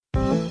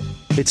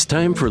It's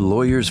time for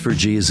Lawyers for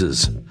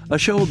Jesus, a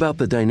show about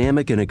the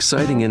dynamic and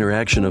exciting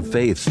interaction of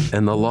faith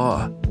and the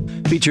law,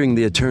 featuring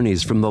the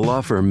attorneys from the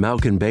law firm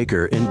Mauck &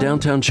 Baker in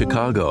downtown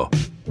Chicago.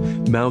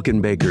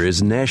 Mauck & Baker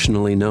is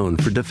nationally known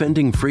for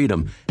defending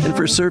freedom and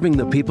for serving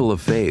the people of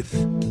faith.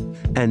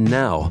 And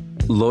now,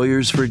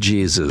 Lawyers for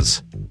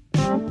Jesus.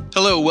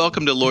 Hello,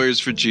 welcome to Lawyers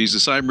for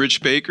Jesus. I'm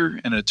Rich Baker,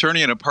 an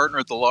attorney and a partner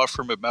at the law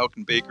firm of Mauck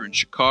 & Baker in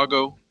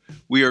Chicago.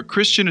 We are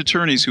Christian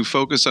attorneys who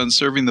focus on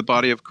serving the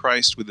body of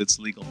Christ with its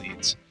legal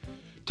needs.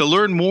 To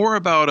learn more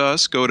about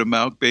us, go to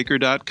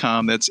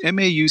mauckbaker.com. That's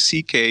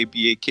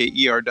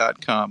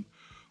MAUCKBAKER.com.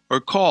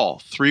 Or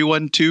call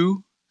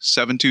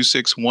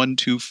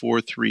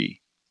 312-726-1243.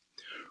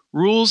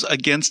 Rules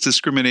against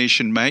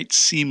discrimination might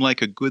seem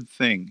like a good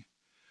thing,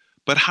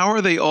 but how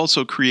are they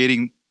also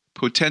creating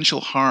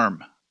potential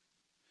harm?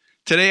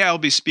 Today, I'll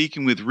be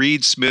speaking with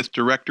Reed Smith,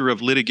 Director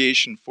of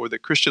Litigation for the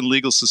Christian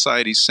Legal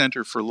Society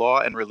Center for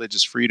Law and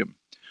Religious Freedom,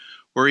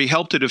 where he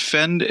helped to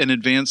defend and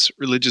advance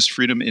religious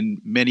freedom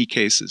in many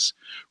cases.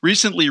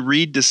 Recently,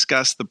 Reed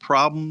discussed the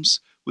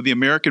problems with the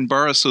American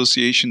Bar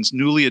Association's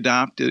newly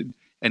adopted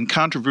and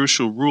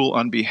controversial rule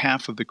on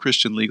behalf of the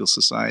Christian Legal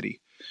Society.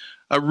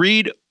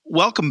 Reed,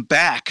 welcome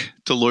back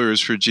to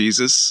Lawyers for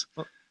Jesus.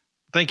 Well,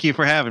 thank you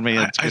for having me.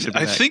 It's good to be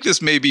back. I think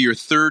this may be your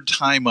third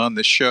time on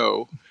the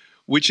show,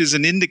 which is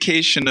an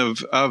indication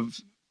of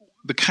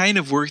the kind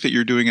of work that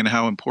you're doing and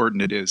how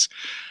important it is.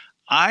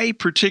 I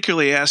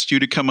particularly asked you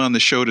to come on the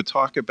show to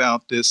talk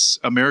about this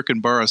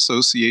American Bar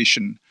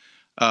Association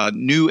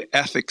new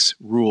ethics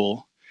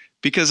rule,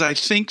 because I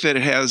think that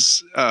it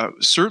has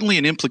certainly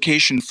an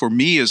implication for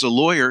me as a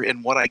lawyer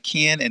in what I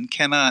can and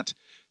cannot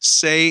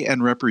say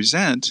and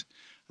represent,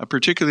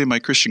 particularly in my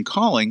Christian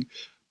calling.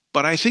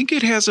 But I think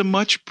it has a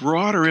much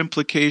broader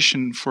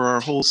implication for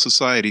our whole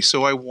society.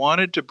 So I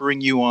wanted to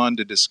bring you on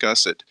to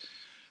discuss it.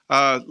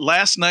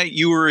 Last night,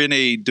 you were in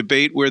a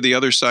debate where the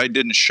other side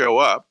didn't show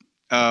up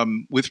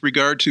with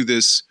regard to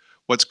this,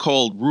 what's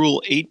called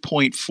Rule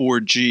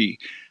 8.4G.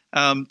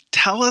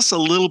 Tell us a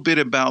little bit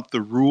about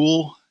the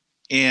rule,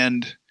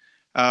 and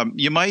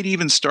you might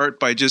even start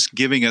by just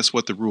giving us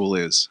what the rule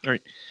is. All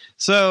right.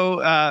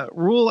 So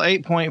Rule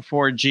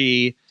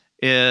 8.4G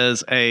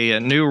is a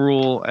new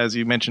rule, as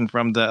you mentioned,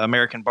 from the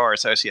American Bar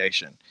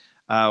Association,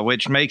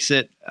 which makes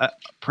it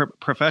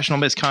professional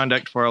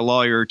misconduct for a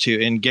lawyer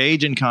to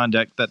engage in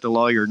conduct that the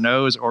lawyer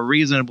knows or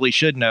reasonably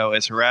should know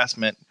is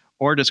harassment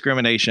or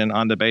discrimination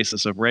on the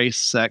basis of race,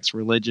 sex,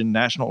 religion,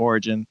 national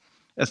origin,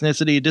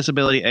 ethnicity,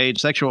 disability, age,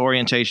 sexual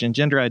orientation,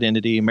 gender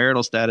identity,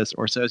 marital status,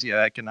 or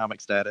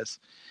socioeconomic status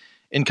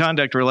in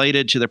conduct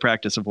related to the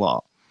practice of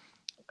law.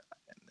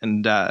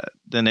 And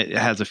then it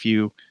has a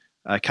few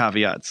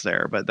caveats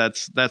there, but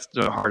that's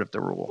the heart of the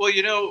rule. Well,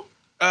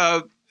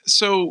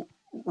 so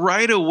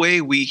right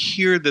away we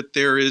hear that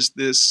there is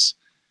this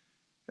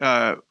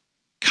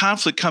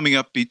conflict coming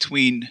up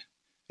between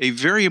a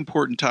very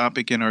important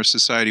topic in our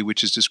society,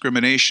 which is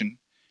discrimination,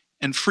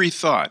 and free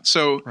thought.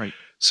 So, right.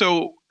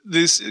 So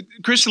this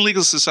Christian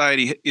Legal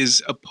Society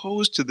is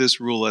opposed to this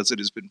rule as it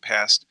has been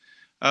passed.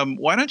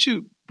 Why don't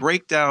you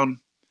break down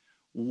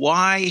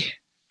why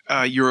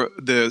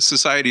the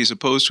society is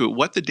opposed to it,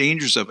 what the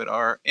dangers of it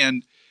are,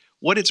 and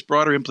what its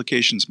broader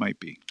implications might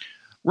be?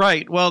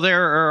 Right. Well,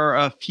 there are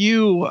a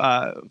few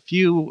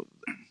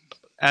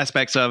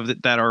aspects of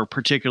it that are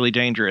particularly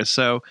dangerous.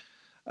 So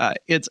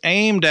it's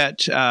aimed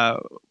at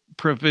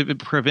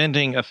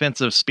preventing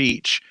offensive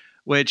speech,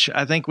 which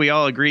I think we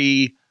all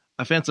agree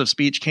offensive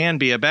speech can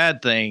be a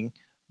bad thing,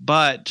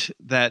 but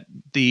that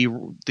the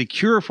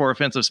cure for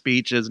offensive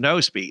speech is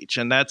no speech,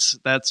 and that's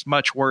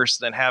much worse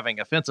than having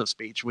offensive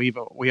speech. We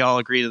all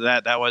agree to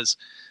that. That was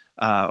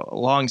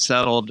long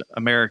settled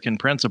American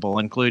principle,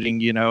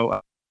 including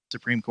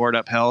Supreme Court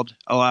upheld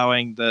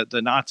allowing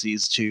the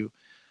Nazis to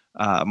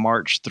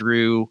march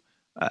through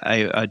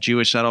a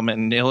Jewish settlement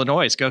in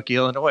Illinois, Skokie,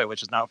 Illinois,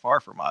 which is not far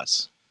from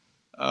us.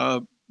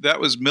 That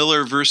was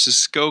Miller versus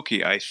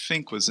Skokie, I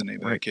think was the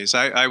name of that case.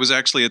 I was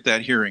actually at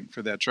that hearing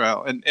for that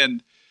trial,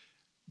 and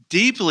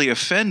deeply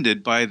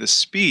offended by the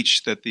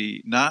speech that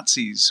the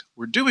Nazis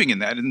were doing in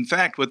that. In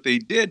fact, what they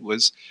did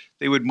was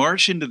they would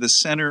march into the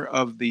center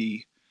of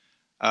the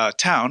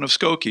town of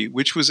Skokie,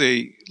 which was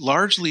a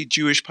largely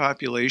Jewish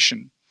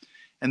population,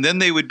 and then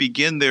they would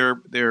begin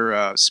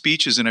their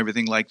speeches and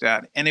everything like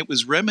that. And it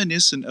was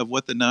reminiscent of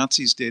what the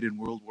Nazis did in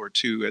World War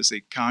II as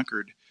they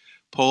conquered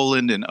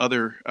Poland and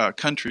other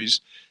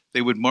countries.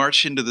 They would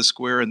march into the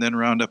square and then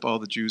round up all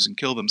the Jews and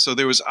kill them. So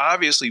there was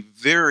obviously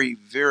very,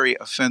 very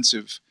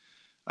offensive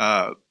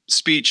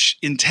speech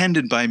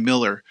intended by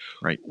Miller.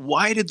 Right.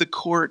 Why did the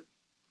court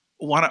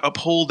want to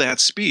uphold that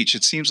speech?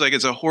 It seems like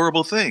it's a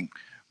horrible thing.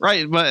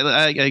 Right. But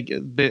I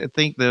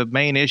think the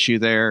main issue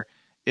there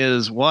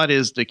is what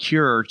is the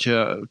cure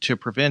to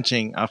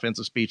preventing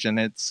offensive speech, and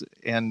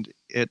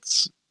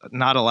it's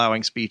not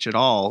allowing speech at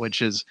all,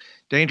 which is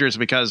dangerous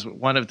because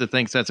one of the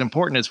things that's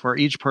important is for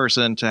each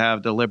person to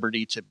have the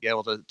liberty to be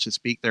able to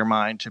speak their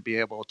mind, to be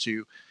able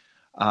to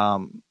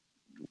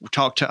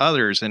talk to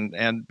others.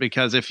 And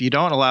because if you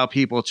don't allow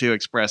people to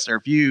express their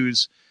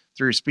views,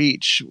 through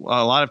speech,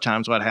 a lot of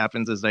times what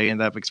happens is they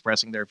end up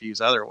expressing their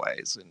views other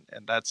ways,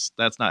 and that's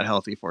not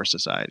healthy for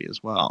society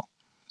as well.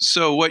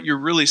 So what you're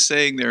really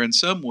saying there in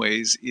some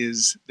ways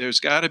is there's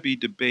got to be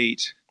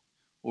debate,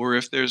 or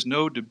if there's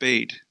no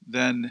debate,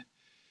 then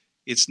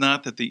it's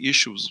not that the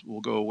issues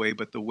will go away,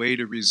 but the way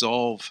to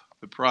resolve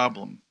the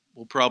problem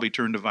will probably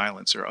turn to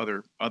violence or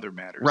other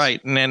matters.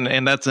 Right,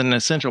 and that's an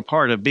essential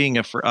part of being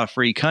a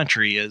free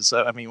country. Is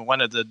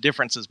one of the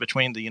differences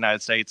between the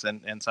United States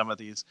and some of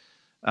these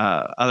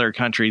other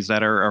countries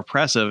that are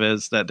oppressive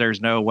is that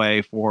there's no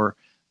way for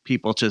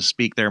people to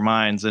speak their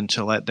minds and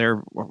to let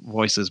their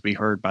voices be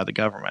heard by the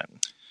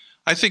government.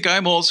 I think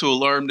I'm also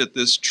alarmed at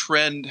this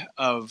trend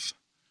of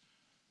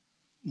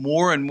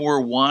more and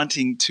more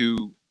wanting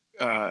to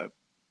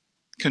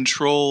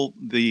control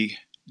the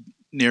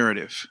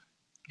narrative.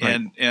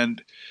 Right.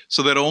 And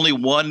so that only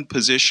one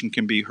position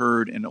can be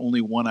heard and only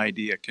one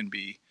idea can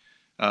be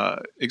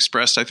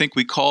expressed. I think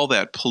we call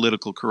that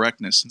political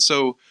correctness. And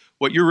so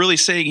what you're really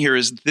saying here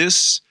is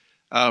this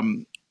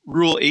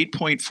Rule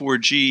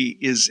 8.4G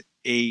is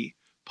a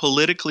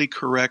politically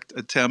correct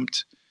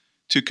attempt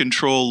to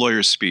control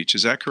lawyers' speech.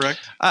 Is that correct?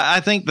 I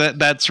think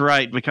that's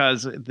right,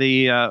 because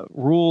the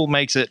rule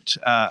makes it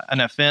an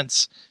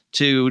offense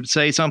to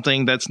say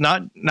something that's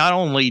not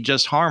only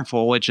just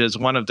harmful, which is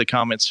one of the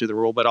comments to the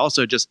rule, but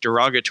also just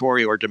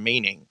derogatory or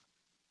demeaning.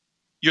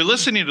 You're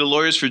listening to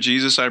Lawyers for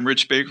Jesus. I'm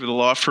Rich Baker with the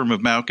law firm of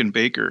Mauck and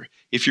Baker.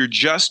 If you're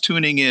just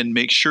tuning in,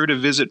 make sure to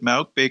visit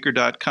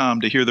mauckbaker.com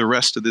to hear the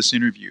rest of this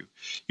interview.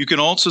 You can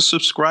also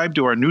subscribe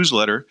to our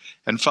newsletter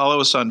and follow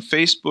us on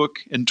Facebook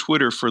and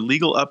Twitter for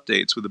legal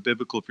updates with a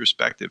biblical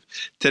perspective.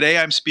 Today,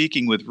 I'm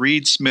speaking with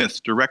Reed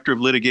Smith, Director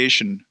of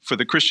Litigation for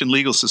the Christian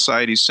Legal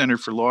Society's Center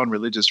for Law and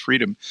Religious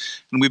Freedom.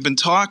 And we've been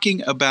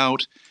talking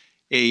about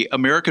an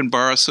American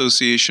Bar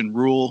Association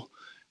rule,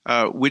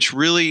 which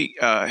really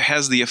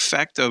has the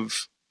effect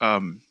of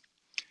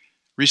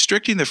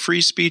restricting the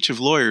free speech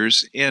of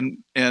lawyers and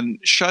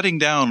shutting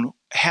down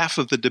half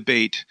of the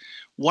debate.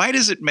 Why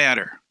does it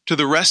matter to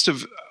the rest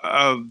of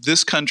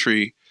this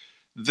country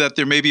that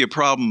there may be a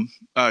problem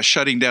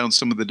shutting down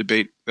some of the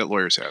debate that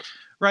lawyers have?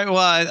 Right. Well,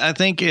 I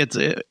think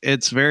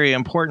it's very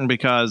important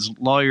because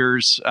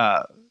lawyers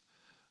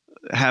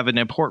have an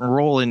important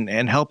role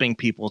in helping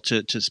people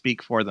to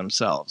speak for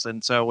themselves.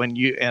 And so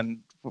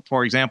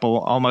for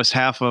example, almost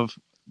half of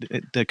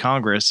the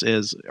Congress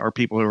are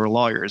people who are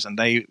lawyers, and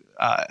they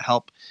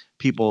help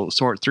people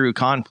sort through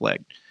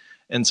conflict.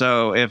 And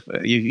so if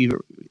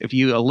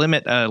you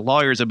limit a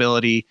lawyer's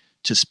ability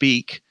to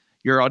speak,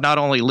 you're not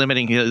only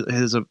limiting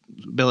his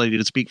ability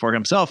to speak for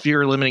himself,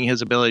 you're limiting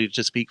his ability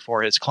to speak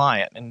for his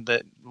client. And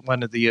that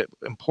one of the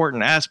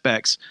important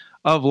aspects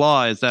of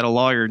law is that a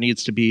lawyer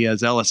needs to be a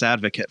zealous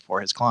advocate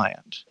for his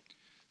client.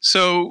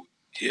 So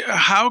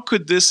how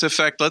could this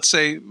affect, let's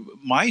say,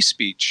 my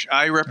speech?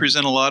 I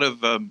represent a lot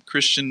of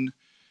Christian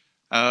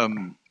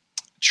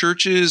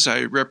churches.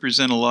 I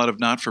represent a lot of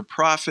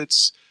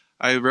not-for-profits.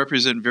 I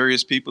represent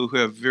various people who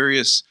have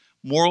various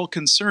moral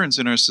concerns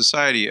in our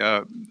society,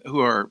 who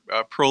are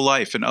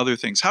pro-life and other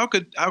things. How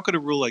could a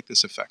rule like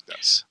this affect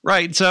us?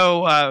 Right.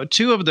 So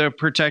two of the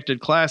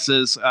protected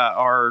classes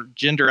are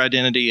gender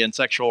identity and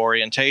sexual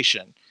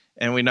orientation.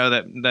 And we know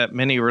that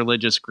many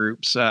religious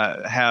groups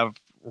have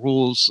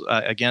rules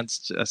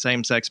against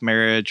same-sex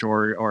marriage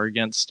or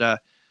against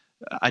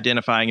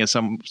identifying as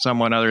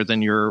someone other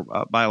than your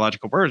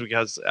biological birth,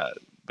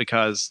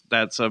 because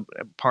that's a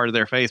part of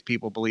their faith.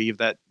 People believe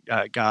that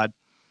God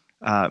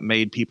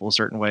made people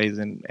certain ways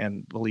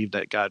and believe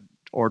that God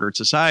ordered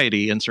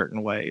society in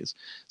certain ways.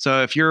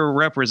 So if you're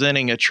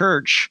representing a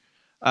church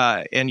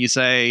and you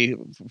say,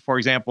 for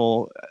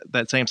example,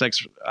 that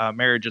same-sex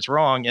marriage is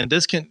wrong, and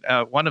this can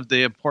one of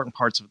the important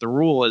parts of the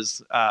rule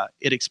is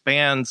it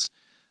expands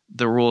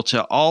the rule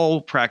to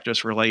all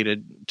practice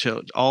related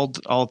to all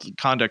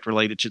conduct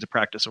related to the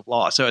practice of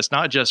law. So it's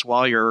not just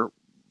while you're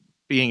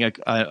being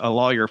a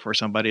lawyer for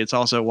somebody, it's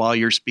also while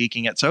you're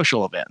speaking at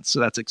social events.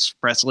 So that's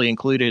expressly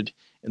included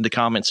in the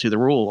comments to the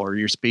rule, or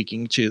you're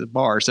speaking to the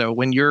bar. So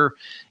when you're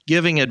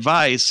giving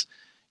advice,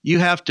 you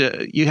have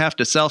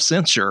to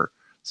self-censor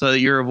so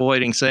that you're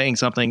avoiding saying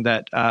something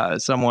that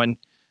someone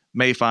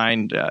may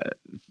find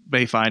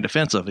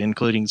offensive,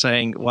 including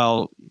saying,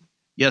 well,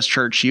 yes,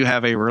 church, you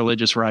have a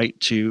religious right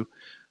to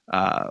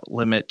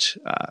limit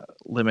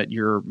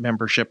your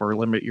membership or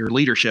limit your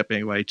leadership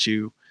anyway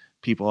to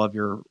people of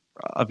your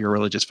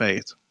religious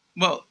faith.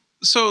 Well,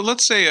 so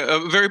let's say a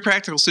very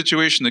practical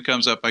situation that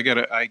comes up.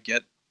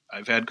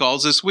 I've had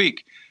calls this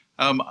week.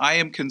 I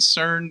am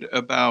concerned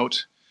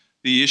about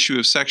the issue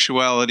of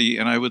sexuality,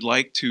 and I would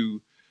like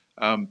to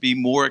be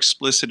more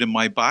explicit in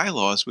my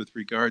bylaws with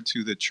regard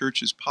to the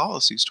church's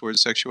policies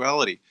towards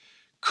sexuality.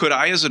 Could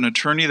I, as an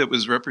attorney that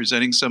was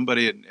representing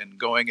somebody and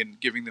going and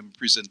giving them a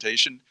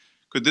presentation,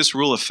 could this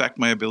rule affect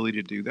my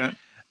ability to do that?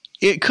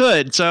 It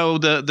could. So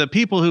the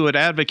people who would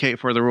advocate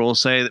for the rule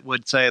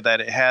would say that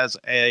it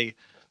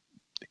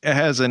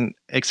has an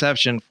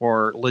exception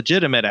for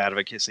legitimate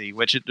advocacy,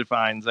 which it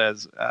defines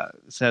as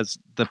says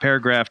the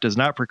paragraph does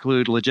not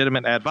preclude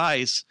legitimate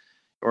advice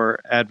or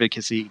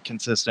advocacy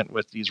consistent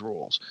with these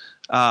rules.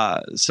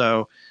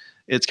 So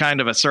it's kind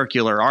of a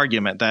circular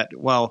argument that,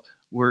 well,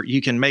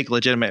 you can make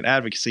legitimate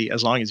advocacy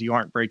as long as you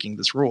aren't breaking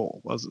this rule.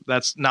 Well,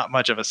 that's not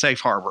much of a safe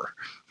harbor.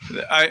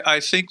 I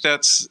think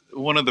that's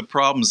one of the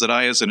problems that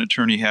I, as an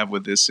attorney, have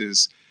with this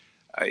is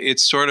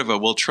it's sort of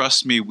well,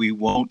 trust me, we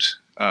won't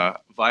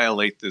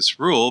violate this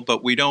rule,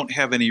 but we don't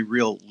have any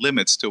real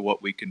limits to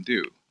what we can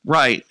do.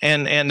 Right.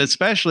 And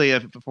especially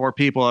for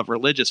people of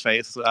religious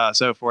faith.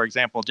 So, for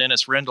example,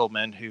 Dennis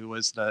Rendelman, who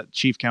was the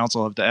chief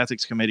counsel of the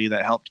ethics committee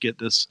that helped get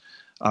this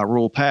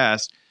rule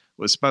passed,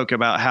 spoke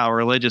about how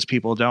religious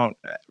people don't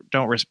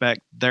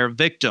respect their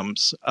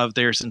victims of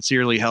their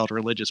sincerely held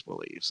religious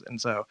beliefs. And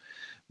so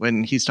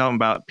when he's talking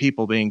about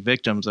people being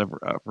victims of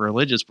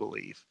religious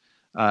belief,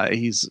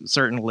 he's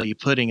certainly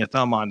putting a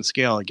thumb on the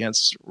scale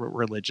against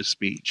religious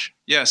speech.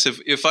 Yes,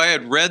 if I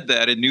had read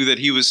that and knew that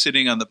he was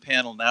sitting on the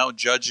panel now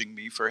judging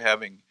me for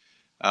having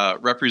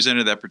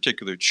represented that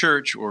particular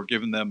church or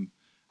given them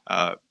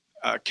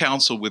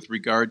counsel with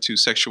regard to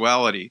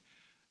sexuality,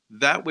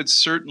 that would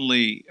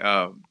certainly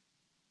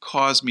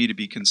cause me to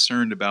be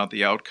concerned about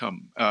the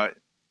outcome.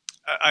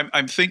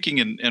 I'm thinking,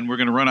 and we're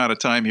going to run out of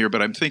time here,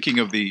 but I'm thinking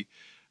of the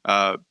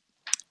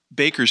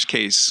Baker's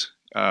case,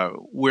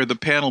 where the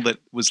panel that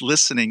was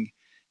listening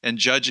and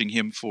judging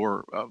him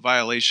for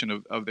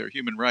violation of their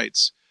human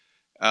rights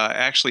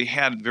actually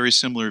had very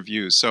similar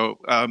views. So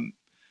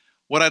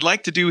what I'd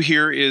like to do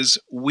here is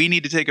we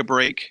need to take a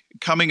break.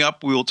 Coming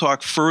up, we will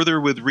talk further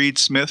with Reed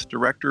Smith,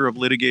 Director of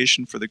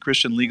Litigation for the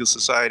Christian Legal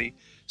Society,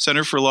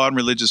 Center for Law and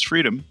Religious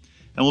Freedom,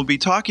 and we'll be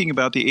talking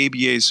about the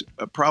ABA's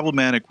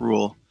problematic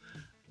rule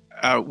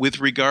with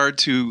regard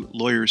to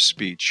lawyers'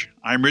 speech.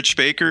 I'm Rich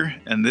Baker,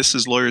 and this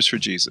is Lawyers for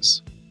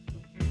Jesus.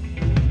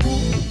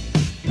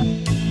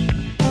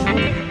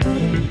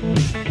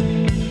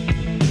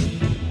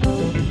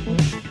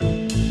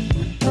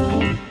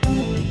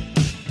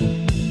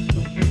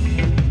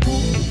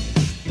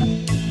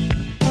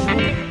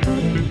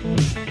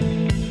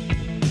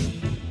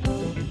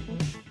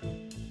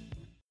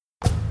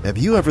 Have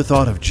you ever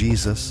thought of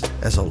Jesus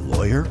as a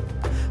lawyer?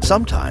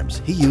 Sometimes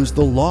he used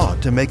the law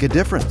to make a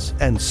difference,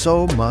 and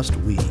so must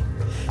we.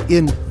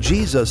 In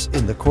Jesus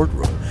in the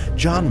Courtroom,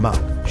 John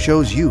Mauck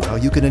shows you how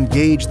you can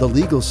engage the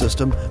legal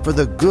system for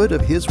the good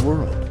of his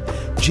world.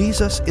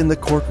 Jesus in the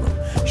Courtroom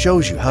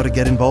shows you how to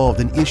get involved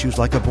in issues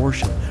like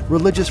abortion,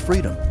 religious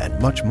freedom, and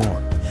much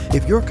more.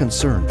 If you're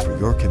concerned for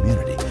your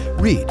community,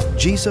 read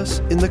Jesus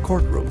in the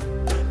Courtroom.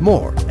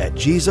 More at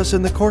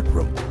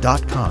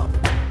jesusinthecourtroom.com.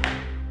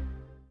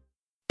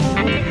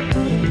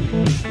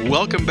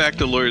 Welcome back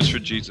to Lawyers for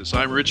Jesus.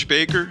 I'm Rich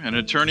Baker, an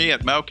attorney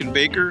at Mauck &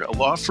 Baker, a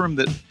law firm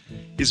that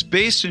is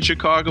based in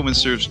Chicago and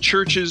serves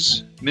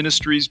churches,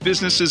 ministries,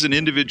 businesses, and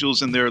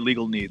individuals in their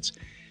legal needs.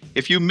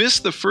 If you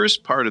missed the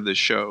first part of this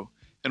show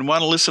and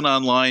want to listen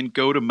online,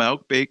 go to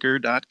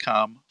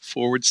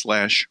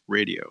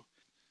mauckbaker.com/radio.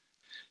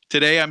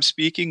 Today I'm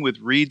speaking with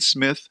Reed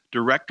Smith,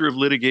 Director of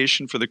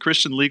Litigation for the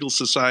Christian Legal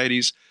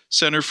Society's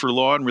Center for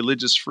Law and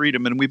Religious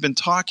Freedom, and we've been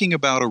talking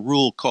about a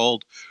rule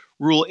called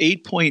Rule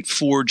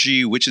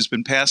 8.4G, which has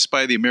been passed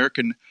by the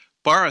American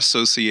Bar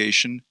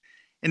Association,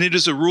 and it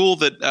is a rule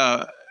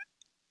that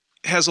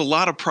has a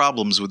lot of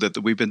problems with it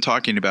that we've been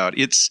talking about.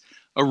 It's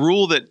a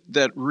rule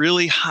that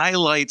really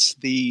highlights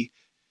the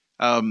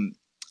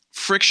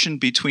friction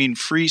between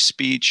free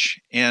speech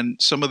and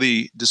some of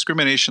the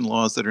discrimination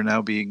laws that are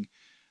now being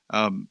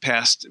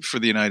passed for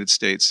the United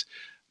States.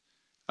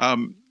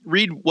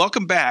 Reed,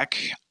 welcome back.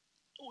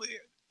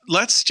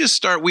 Let's just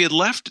start. We had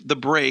left the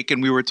break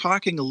and we were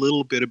talking a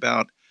little bit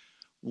about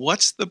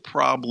what's the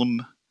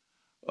problem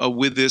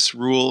with this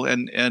rule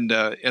and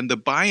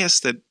the bias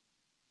that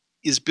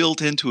is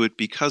built into it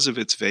because of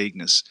its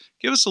vagueness.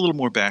 Give us a little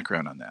more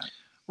background on that.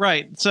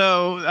 Right.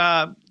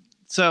 So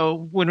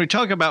when we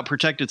talk about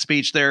protected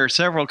speech, there are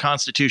several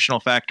constitutional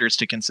factors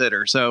to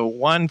consider. So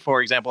one,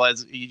 for example,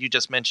 as you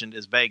just mentioned,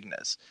 is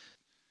vagueness.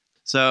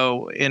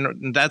 So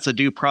that's a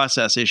due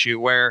process issue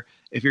where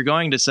if you're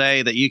going to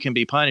say that you can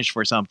be punished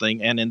for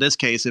something, and in this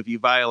case, if you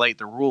violate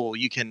the rule,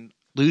 you can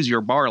lose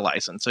your bar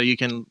license. So you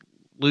can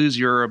lose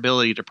your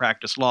ability to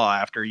practice law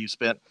after you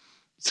spent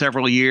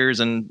several years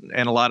and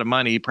a lot of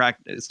money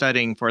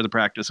studying for the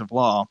practice of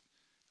law.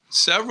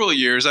 Several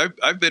years.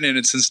 I've been in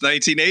it since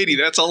 1980.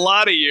 That's a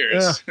lot of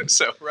years. Yeah.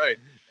 So, right.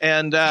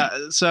 And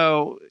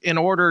so in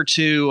order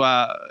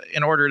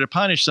to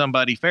punish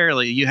somebody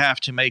fairly, you have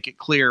to make it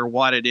clear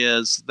what it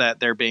is that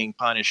they're being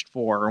punished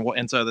for,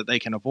 and so that they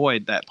can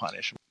avoid that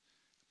punishment.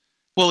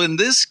 Well, in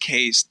this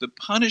case, the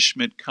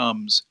punishment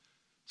comes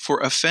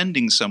for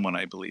offending someone,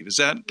 I believe. Is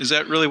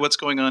that really what's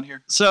going on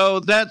here?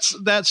 So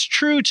that's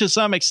true to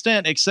some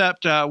extent,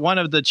 except one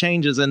of the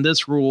changes in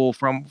this rule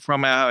from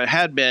how it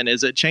had been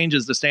is it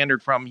changes the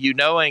standard from you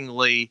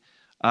knowingly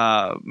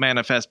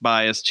manifest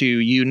bias to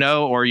you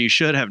know or you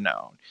should have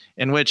known,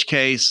 in which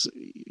case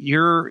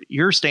your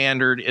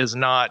standard is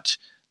not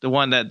the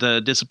one that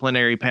the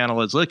disciplinary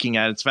panel is looking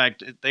at. In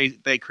fact,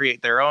 they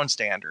create their own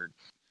standard.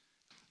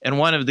 And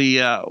one of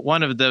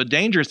the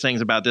dangerous things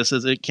about this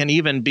is it can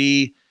even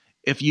be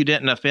if you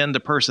didn't offend the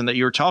person that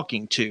you were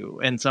talking to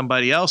and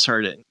somebody else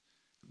heard it.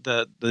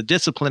 The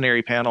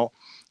disciplinary panel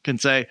can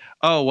say,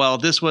 oh, well,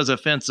 this was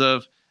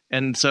offensive,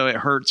 and so it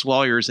hurts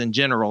lawyers in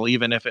general,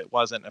 even if it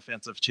wasn't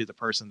offensive to the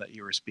person that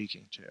you were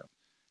speaking to.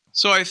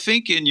 So I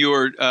think in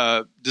your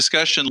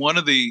discussion, one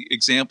of the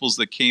examples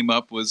that came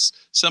up was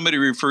somebody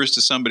refers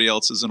to somebody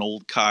else as an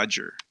old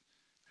codger.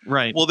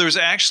 Right. Well, there's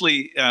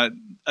actually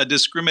a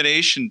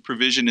discrimination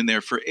provision in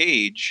there for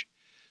age.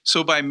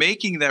 So by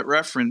making that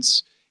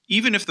reference,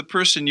 even if the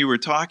person you were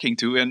talking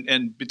to,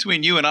 and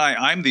between you and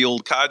I'm the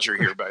old codger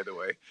here, by the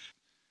way.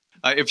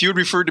 If you had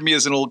referred to me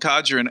as an old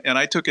codger and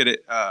I took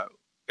it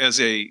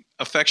as a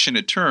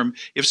affectionate term,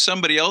 if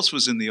somebody else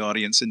was in the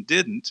audience and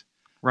didn't,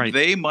 right,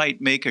 they might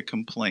make a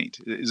complaint.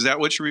 Is that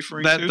what you're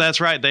referring to? That's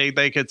right.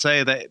 They could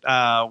say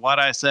that what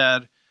I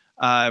said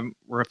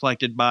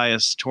reflected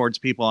bias towards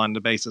people on the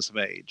basis of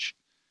age.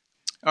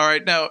 All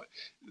right. Now,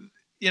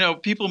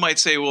 people might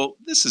say, well,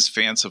 this is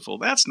fanciful.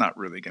 That's not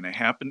really going to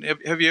happen.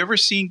 Have you ever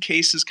seen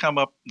cases come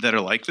up that are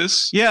like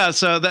this? Yeah.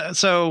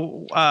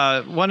 So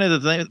one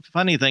of the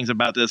funny things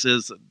about this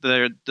is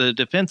the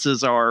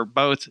defenses are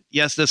both,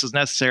 yes, this is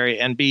necessary,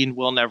 and B,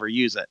 we'll never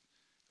use it.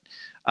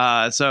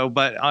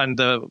 But on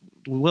the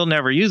we'll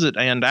never use it,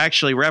 and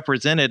actually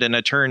represented an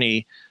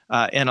attorney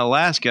in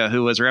Alaska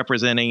who was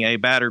representing a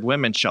battered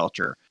women's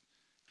shelter.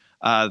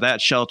 That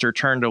shelter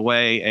turned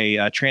away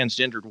a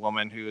transgendered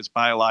woman who is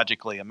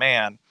biologically a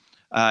man.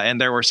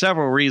 And there were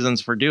several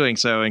reasons for doing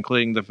so,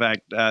 including the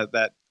fact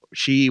that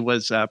she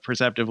was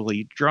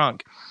perceptively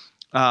drunk.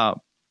 But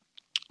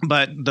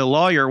the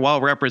lawyer,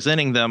 while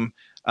representing them,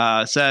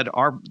 said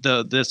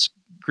this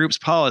group's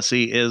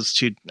policy is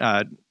to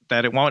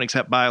that it won't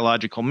accept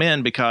biological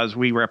men because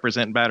we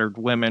represent battered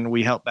women.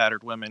 We help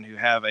battered women who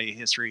have a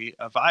history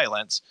of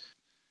violence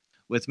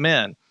with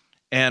men.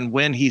 And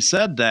when he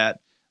said that,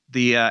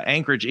 the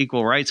Anchorage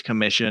Equal Rights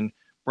Commission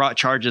brought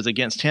charges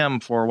against him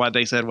for what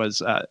they said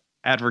was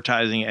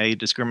advertising a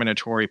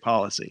discriminatory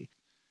policy.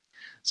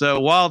 So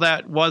while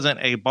that wasn't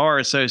a bar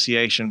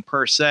association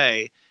per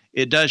se,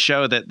 it does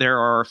show that there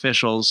are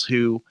officials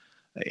who,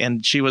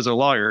 and she was a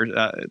lawyer,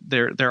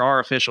 there are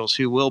officials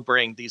who will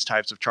bring these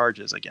types of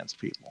charges against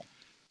people.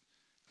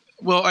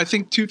 Well, I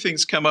think two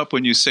things come up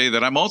when you say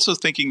that. I'm also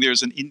thinking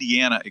there's an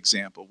Indiana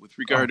example with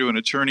regard to an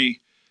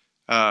attorney,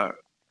 and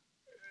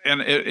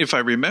if I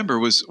remember,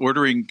 was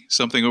ordering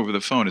something over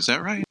the phone. Is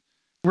that right?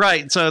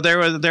 Right. So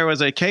there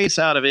was a case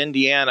out of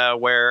Indiana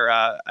where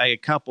a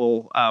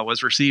couple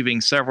was receiving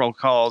several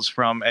calls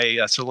from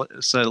a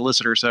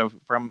solicitor, so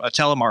from a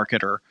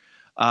telemarketer,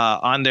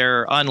 on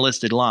their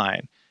unlisted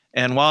line.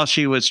 And while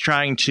she was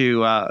trying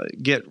to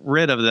get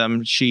rid of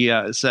them, she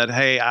said,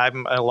 "Hey,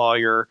 I'm a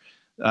lawyer.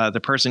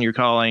 The person you're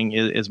calling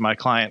is my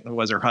client, who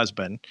was her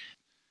husband.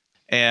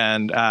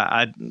 And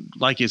I'd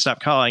like you to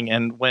stop calling."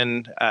 And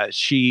when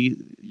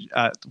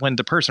when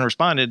the person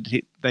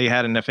responded, they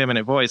had an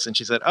effeminate voice, and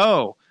she said,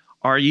 "Oh,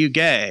 are you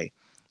gay?"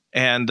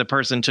 And the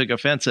person took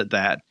offense at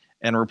that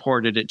and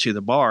reported it to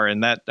the bar,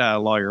 and that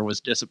lawyer was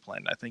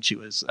disciplined. I think she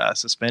was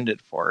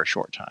suspended for a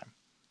short time.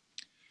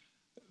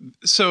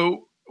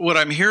 So what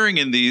I'm hearing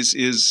in these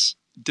is,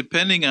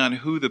 depending on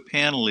who the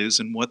panel is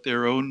and what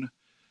their own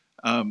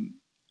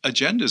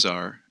agendas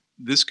are,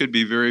 this could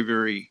be very,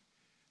 very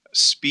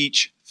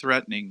speech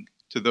threatening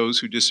to those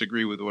who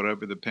disagree with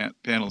whatever the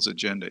panel's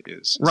agenda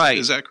is. Right.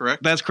 Is that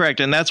correct? That's correct.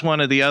 And that's one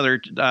of the other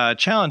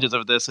challenges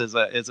of this is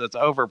it's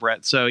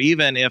overbreadth. So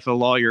even if a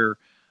lawyer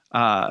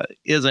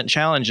isn't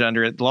challenged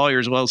under it,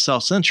 lawyers will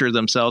self-censor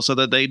themselves so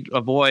that they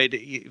avoid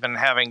even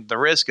having the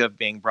risk of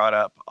being brought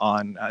up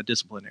on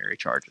disciplinary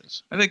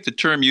charges. I think the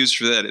term used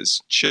for that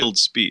is chilled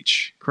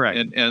speech.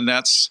 Correct. And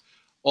that's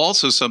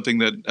also something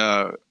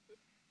that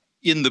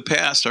in the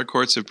past our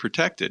courts have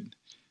protected.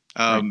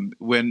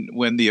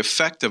 When the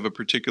effect of a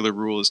particular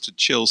rule is to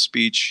chill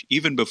speech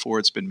even before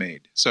it's been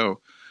made.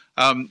 So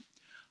I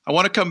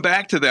want to come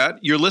back to that.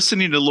 You're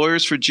listening to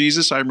Lawyers for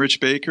Jesus. I'm Rich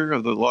Baker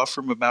of the law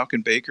firm of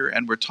Malkin Baker,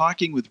 and we're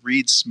talking with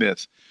Reed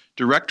Smith,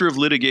 Director of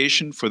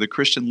Litigation for the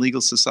Christian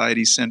Legal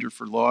Society Center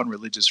for Law and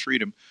Religious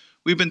Freedom.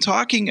 We've been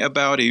talking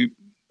about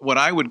what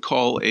I would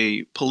call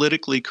a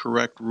politically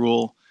correct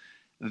rule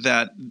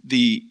that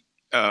the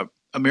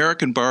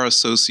American Bar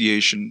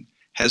Association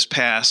has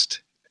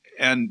passed,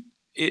 and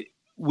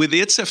with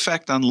its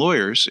effect on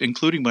lawyers,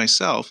 including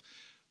myself.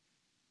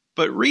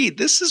 But Reed,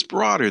 this is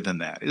broader than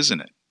that,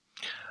 isn't it?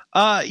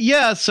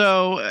 Yeah.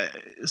 So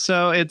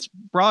it's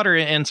broader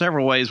in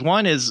several ways.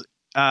 One is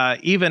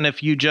even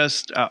if you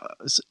just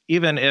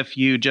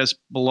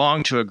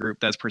belong to a group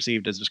that's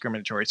perceived as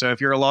discriminatory. So if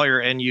you're a lawyer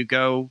and you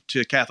go to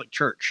a Catholic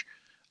church,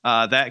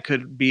 that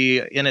could be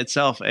in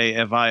itself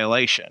a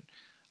violation.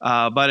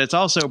 But it's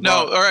also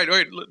no. All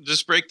right.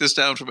 Just break this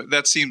down for me.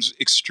 That seems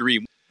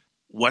extreme.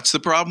 What's the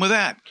problem with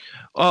that?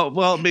 Oh,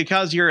 well,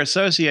 because you're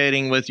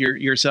associating with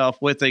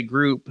yourself with a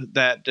group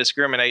that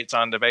discriminates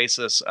on the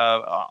basis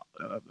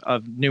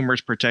of numerous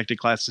protected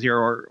classes here,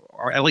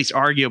 or at least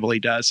arguably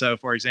does. So,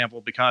 for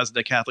example, because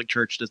the Catholic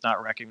Church does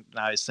not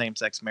recognize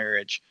same-sex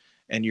marriage,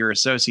 and you're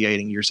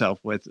associating yourself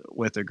with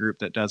a group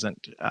that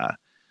doesn't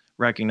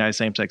recognize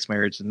same-sex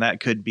marriage, then that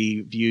could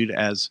be viewed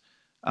as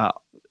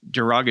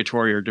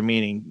derogatory or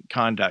demeaning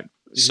conduct.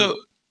 So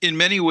in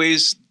many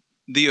ways,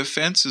 the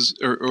offense is,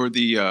 or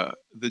the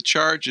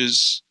charge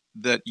is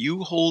that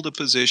you hold a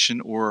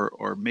position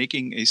or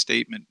making a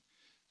statement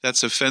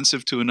that's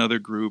offensive to another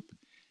group,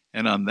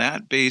 and on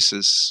that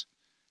basis,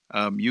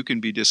 you can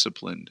be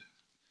disciplined.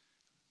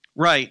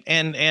 Right,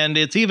 and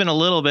it's even a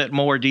little bit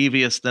more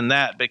devious than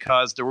that,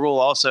 because the rule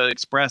also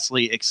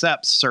expressly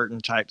accepts certain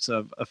types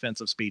of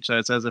offensive speech. So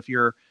it says if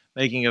you're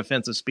making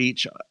offensive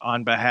speech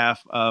on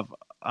behalf of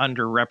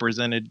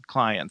underrepresented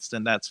clients,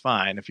 then that's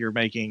fine. If you're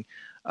making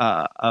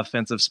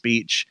offensive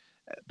speech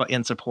but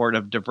in support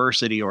of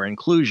diversity or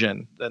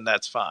inclusion, then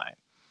that's fine.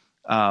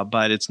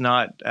 But it's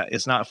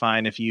not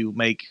fine if you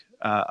make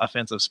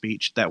offensive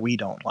speech that we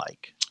don't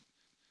like.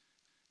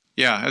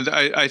 Yeah,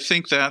 I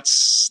think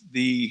that's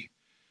the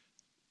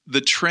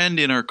trend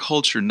in our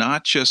culture,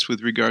 not just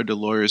with regard to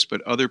lawyers,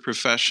 but other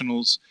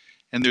professionals.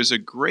 And there's a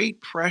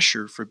great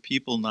pressure for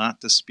people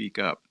not to speak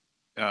up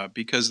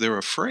because they're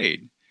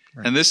afraid.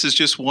 Right. And this is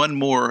just one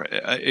more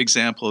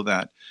example of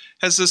that.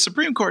 Has the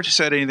Supreme Court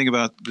said anything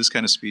about this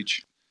kind of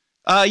speech?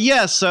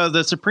 Yes. So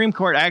the Supreme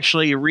Court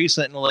actually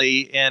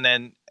recently, in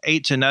an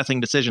 8-0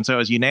 decision, so it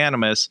was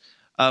unanimous,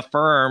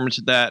 affirmed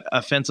that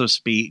offensive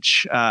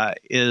speech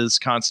is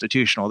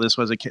constitutional. This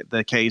was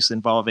the case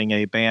involving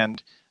a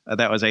band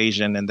that was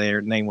Asian, and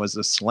their name was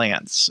the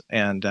Slants.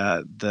 And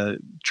the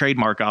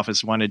trademark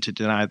office wanted to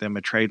deny them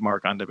a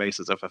trademark on the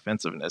basis of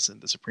offensiveness, and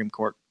the Supreme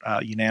Court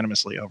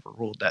unanimously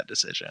overruled that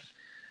decision.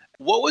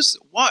 What was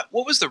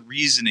the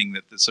reasoning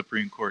that the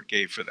Supreme Court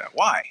gave for that?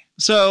 Why?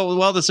 So,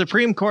 well, the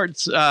Supreme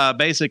Court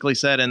basically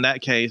said in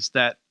that case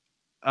that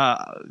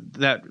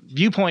that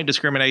viewpoint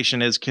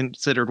discrimination is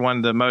considered one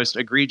of the most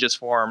egregious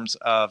forms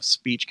of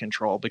speech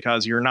control,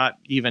 because you're not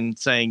even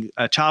saying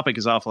a topic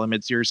is off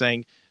limits. You're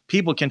saying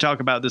people can talk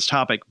about this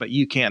topic, but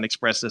you can't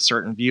express a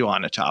certain view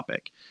on a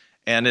topic.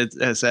 And it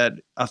has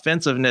said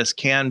offensiveness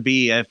can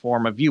be a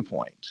form of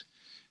viewpoint.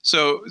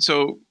 So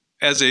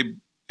as a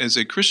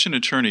Christian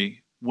attorney,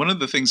 one of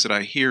the things that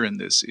I hear in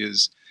this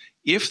is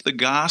if the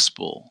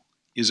gospel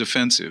is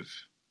offensive,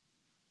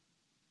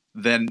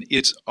 then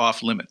it's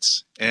off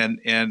limits.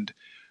 And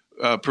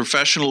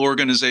professional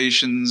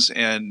organizations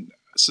and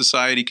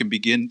society can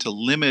begin to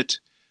limit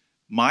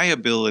my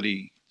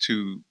ability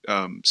to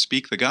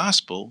speak the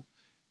gospel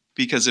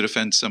because it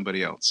offends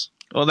somebody else.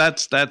 Well,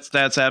 that's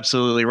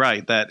absolutely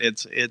right. That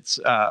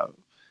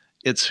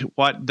it's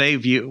what they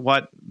view,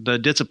 what the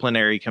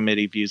disciplinary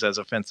committee views as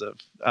offensive,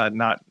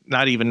 not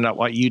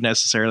what you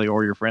necessarily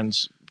or your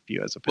friends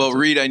view as offensive. Well,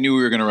 Reed, I knew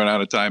we were going to run out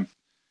of time,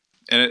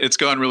 and it's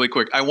gone really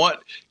quick.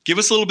 Give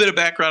us a little bit of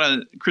background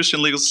on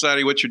Christian Legal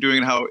Society, what you're doing,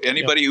 and how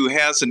anybody who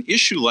has an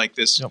issue like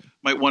this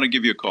might want to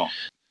give you a call.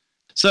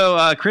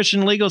 So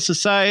Christian Legal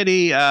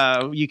Society,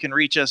 you can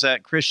reach us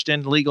at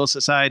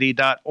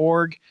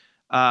christianlegalsociety.org.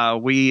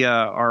 We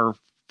are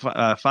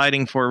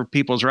fighting for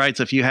people's rights.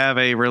 If you have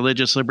a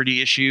religious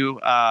liberty issue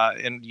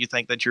and you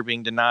think that you're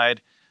being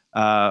denied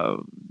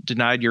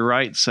your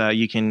rights,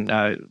 you can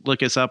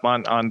look us up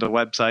on the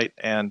website,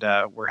 and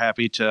we're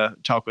happy to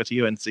talk with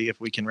you and see if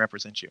we can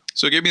represent you.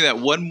 So give me that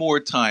one more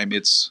time.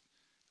 It's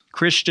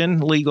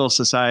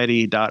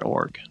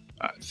christianlegalsociety.org.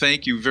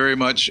 Thank you very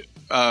much.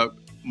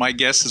 My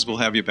guess is we'll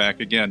have you back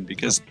again,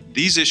 because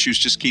these issues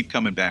just keep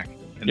coming back,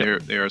 and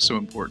they are so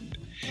important.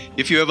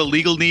 If you have a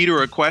legal need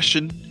or a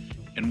question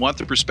and want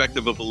the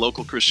perspective of a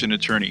local Christian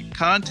attorney,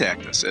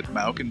 contact us at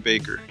Mauck &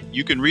 Baker.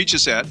 You can reach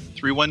us at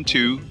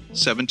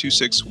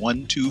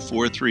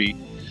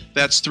 312-726-1243.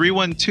 That's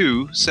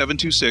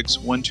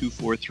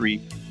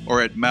 312-726-1243,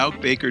 or at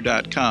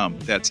mauckbaker.com.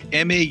 That's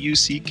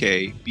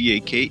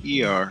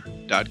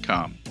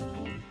MAUCKBAKER.com.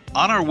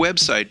 On our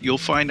website, you'll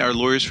find our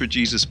Lawyers for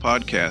Jesus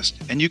podcast,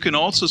 and you can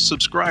also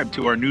subscribe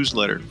to our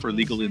newsletter for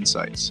legal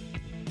insights.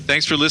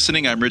 Thanks for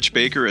listening. I'm Rich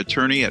Baker,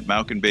 attorney at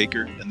Mauck &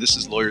 Baker, and this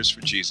is Lawyers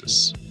for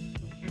Jesus.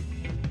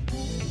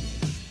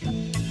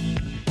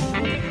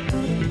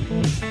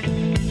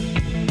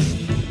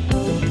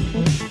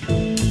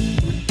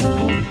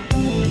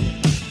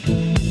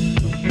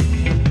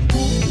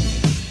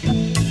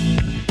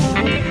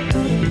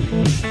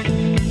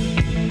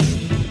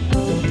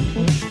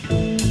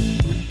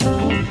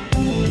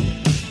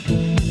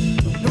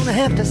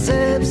 Have to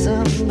serve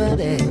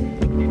somebody.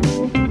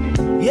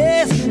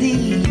 Yes,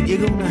 indeed,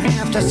 you're gonna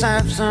have to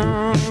serve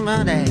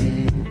somebody.